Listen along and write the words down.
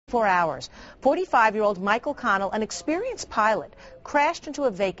4 hours. 45-year-old Michael Connell, an experienced pilot, crashed into a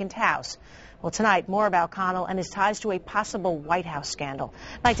vacant house. Well, tonight, more about Connell and his ties to a possible White House scandal.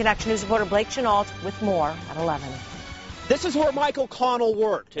 19 Action News reporter Blake Chenault with more at 11. This is where Michael Connell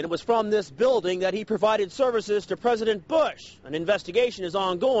worked, and it was from this building that he provided services to President Bush. An investigation is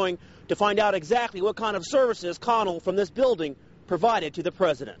ongoing to find out exactly what kind of services Connell from this building provided to the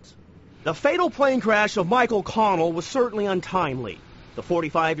president. The fatal plane crash of Michael Connell was certainly untimely. The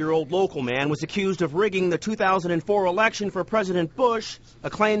 45-year-old local man was accused of rigging the 2004 election for President Bush, a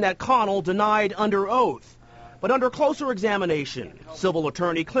claim that Connell denied under oath. But under closer examination, civil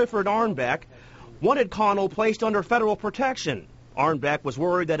attorney Clifford Arnbeck wanted Connell placed under federal protection. Arnbeck was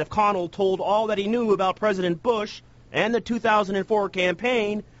worried that if Connell told all that he knew about President Bush and the 2004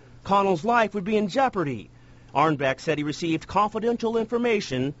 campaign, Connell's life would be in jeopardy. Arnbeck said he received confidential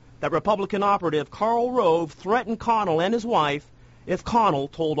information that Republican operative Karl Rove threatened Connell and his wife if Connell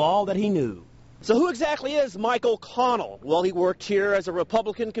told all that he knew. So who exactly is Michael Connell? Well, he worked here as a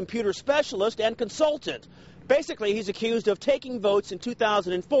Republican computer specialist and consultant. Basically, he's accused of taking votes in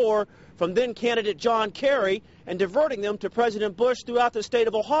 2004 from then-candidate John Kerry and diverting them to President Bush throughout the state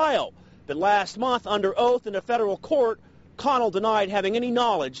of Ohio. But last month, under oath in a federal court, Connell denied having any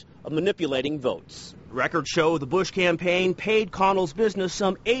knowledge of manipulating votes. Records show the Bush campaign paid Connell's business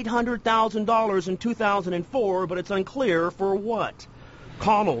some $800,000 in 2004, but it's unclear for what.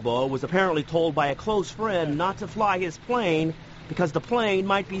 Connell, though, was apparently told by a close friend not to fly his plane because the plane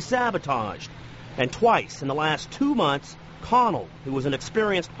might be sabotaged. And twice in the last 2 months, Connell, who was an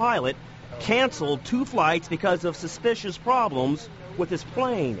experienced pilot, canceled 2 flights because of suspicious problems with his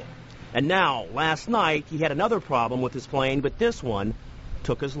plane. And now, last night, he had another problem with his plane, but this one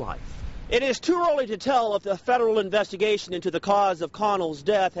took his life. It is too early to tell if the federal investigation into the cause of Connell's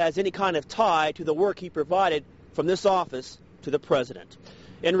death has any kind of tie to the work he provided from this office to the president.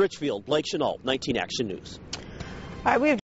 In Richfield, Blake Chenault, 19 Action News. All right, we have